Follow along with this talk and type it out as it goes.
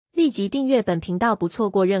即订阅本频道，不错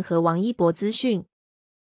过任何王一博资讯。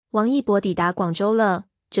王一博抵达广州了，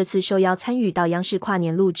这次受邀参与到央视跨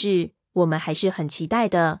年录制，我们还是很期待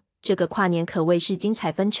的。这个跨年可谓是精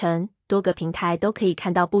彩纷呈，多个平台都可以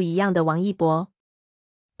看到不一样的王一博。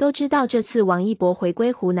都知道这次王一博回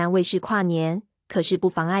归湖南卫视跨年，可是不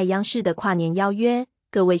妨碍央视的跨年邀约，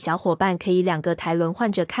各位小伙伴可以2个台轮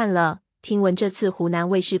换着看了。听闻这次湖南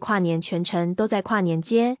卫视跨年全程都在跨年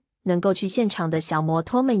街，能够去现场的小摩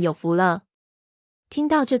托们有福了。听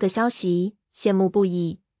到这个消息，羡慕不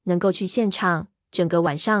已，能够去现场，整个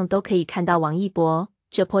晚上都可以看到王一博，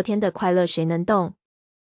这泼天的快乐谁能懂？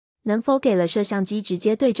能否给了摄像机直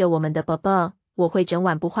接对着我们的伯伯，我会整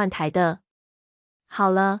晚不换台的。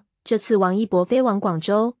好了，这次王一博飞往广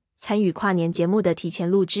州，参与跨年节目的提前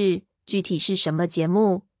录制，具体是什么节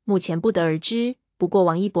目，目前不得而知。不过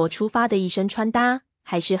王一博出发的一身穿搭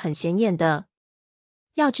还是很显眼的。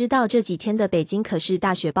要知道这几天的北京可是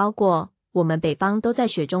大雪包裹，我们北方都在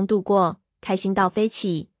雪中度过，开心到飞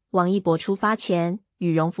起。王一博出发前，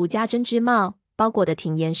羽绒服加针织帽包裹得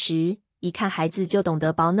挺严实，一看孩子就懂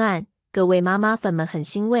得保暖，各位妈妈粉们很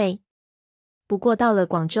欣慰。不过到了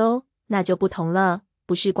广州，那就不同了，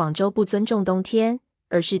不是广州不尊重冬天，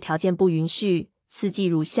而是条件不允许，四季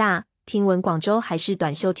如夏。听闻广州还是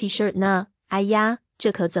短袖 T 恤呢，哎呀，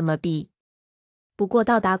这可怎么比？不过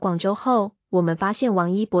到达广州后，我们发现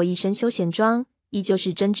王一博一身休闲装，依旧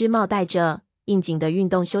是针织帽戴着，应景的运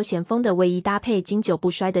动休闲风的卫衣搭配经久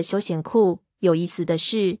不衰的休闲裤。有意思的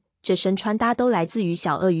是，这身穿搭都来自于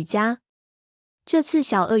小鳄鱼家。这次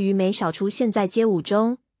小鳄鱼没少出现在街舞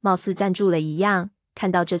中，貌似赞助了一样。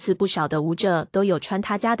看到这次不少的舞者都有穿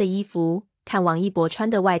他家的衣服，看王一博穿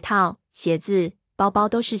的外套、鞋子、包包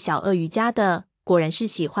都是小鳄鱼家的，果然是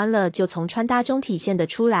喜欢了就从穿搭中体现得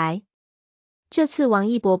出来。这次王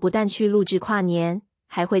一博不但去录制跨年，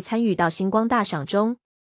还会参与到星光大赏中。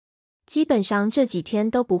基本上这几天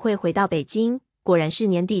都不会回到北京，果然是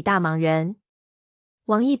年底大忙人。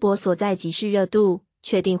王一博所在即是热度，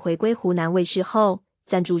确定回归湖南卫视后，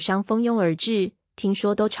赞助商蜂拥而至，听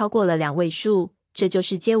说都超过了2位数。这就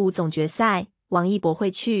是街舞总决赛，王一博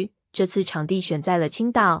会去，这次场地选在了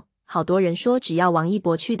青岛，好多人说只要王一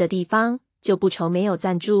博去的地方，就不愁没有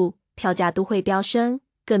赞助，票价都会飙升，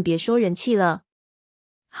更别说人气了。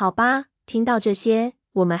好吧，听到这些，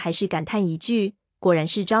我们还是感叹一句，果然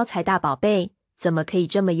是招财大宝贝，怎么可以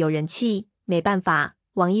这么有人气？没办法，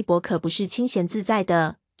王一博可不是清闲自在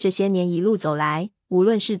的，这些年一路走来，无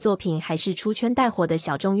论是作品还是出圈带火的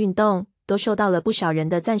小众运动，都受到了不少人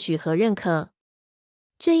的赞许和认可。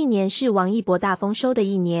这一年是王一博大丰收的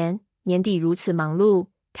一年，年底如此忙碌，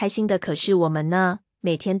开心的可是我们呢，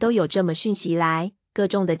每天都有这么讯息来，各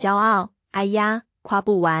种的骄傲，哎呀，夸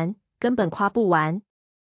不完，根本夸不完。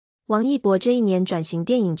王一博这一年转型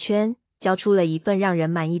电影圈，交出了一份让人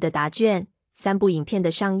满意的答卷，3部影片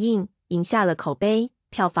的上映，赢下了口碑、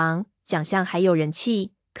票房、奖项还有人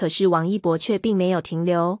气，可是王一博却并没有停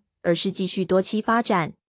留，而是继续多期发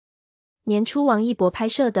展。年初王一博拍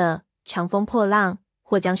摄的《长风破浪》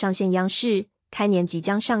或将上线央视，开年即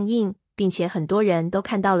将上映，并且很多人都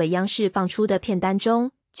看到了央视放出的片单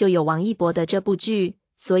中就有王一博的这部剧，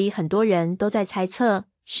所以很多人都在猜测，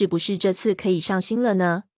是不是这次可以上新了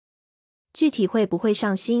呢？具体会不会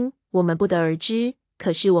上新，我们不得而知，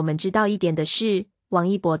可是我们知道一点的是，王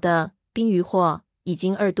一博的《冰与火》已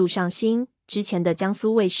经2度上新，之前的江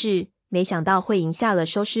苏卫视没想到会赢下了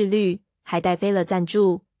收视率，还带飞了赞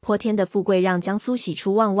助，泼天的富贵让江苏喜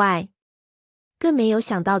出望外。更没有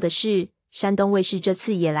想到的是，山东卫视这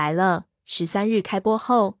次也来了，13日开播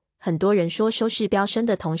后，很多人说收视飙升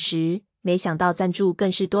的同时，没想到赞助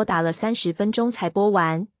更是多达了30分钟才播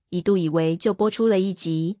完，一度以为就播出了1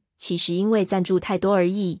集，其实因为赞助太多而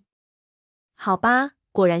已。好吧，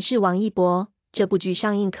果然是王一博，这部剧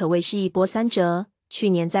上映可谓是一波3折，去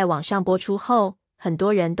年在网上播出后，很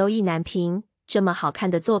多人都意难平，这么好看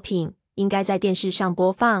的作品，应该在电视上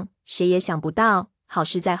播放，谁也想不到，好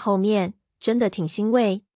事在后面，真的挺欣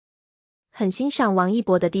慰。很欣赏王一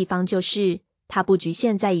博的地方就是，他不局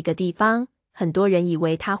限在一个地方，很多人以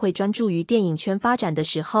为他会专注于电影圈发展的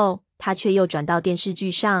时候，他却又转到电视剧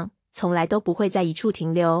上，从来都不会在一处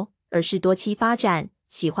停留，而是多期发展，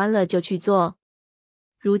喜欢了就去做。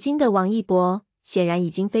如今的王一博，显然已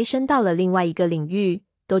经飞升到了另外一个领域，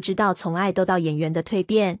都知道从爱豆到演员的蜕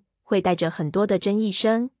变，会带着很多的争议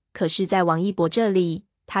声，可是在王一博这里，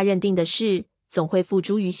他认定的是，总会付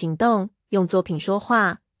诸于行动，用作品说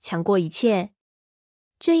话，强过一切。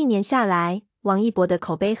这一年下来，王一博的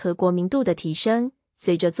口碑和国民度的提升，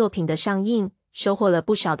随着作品的上映，收获了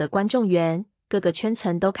不少的观众缘，各个圈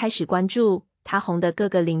层都开始关注，他红的各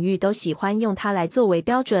个领域都喜欢用他来作为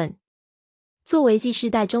标准。作为 Z 世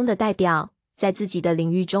代中的代表，在自己的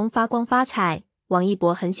领域中发光发彩，王一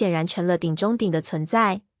博很显然成了顶中顶的存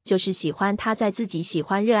在，就是喜欢他在自己喜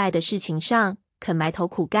欢热爱的事情上肯埋头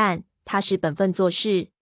苦干，踏实本分做事。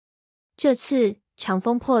这次长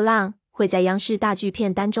风破浪会在央视大剧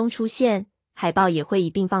片单中出现，海报也会一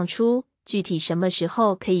并放出，具体什么时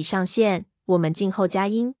候可以上线，我们静候佳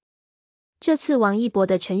音。这次王一博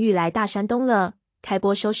的成语来大山东了，开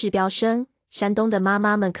播收视飙升，山东的妈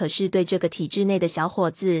妈们可是对这个体制内的小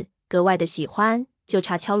伙子格外的喜欢，就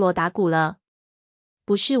差敲锣打鼓了。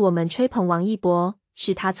不是我们吹捧王一博，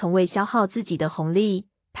是他从未消耗自己的红利，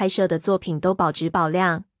拍摄的作品都保质保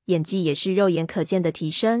量，演技也是肉眼可见的提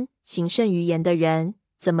升，行胜于言的人，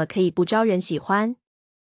怎么可以不招人喜欢？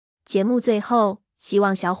节目最后，希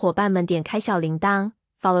望小伙伴们点开小铃铛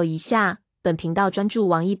 ，follow 一下本频道专注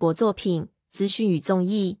王一博作品、资讯与综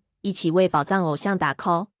艺，一起为宝藏偶像打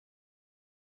call。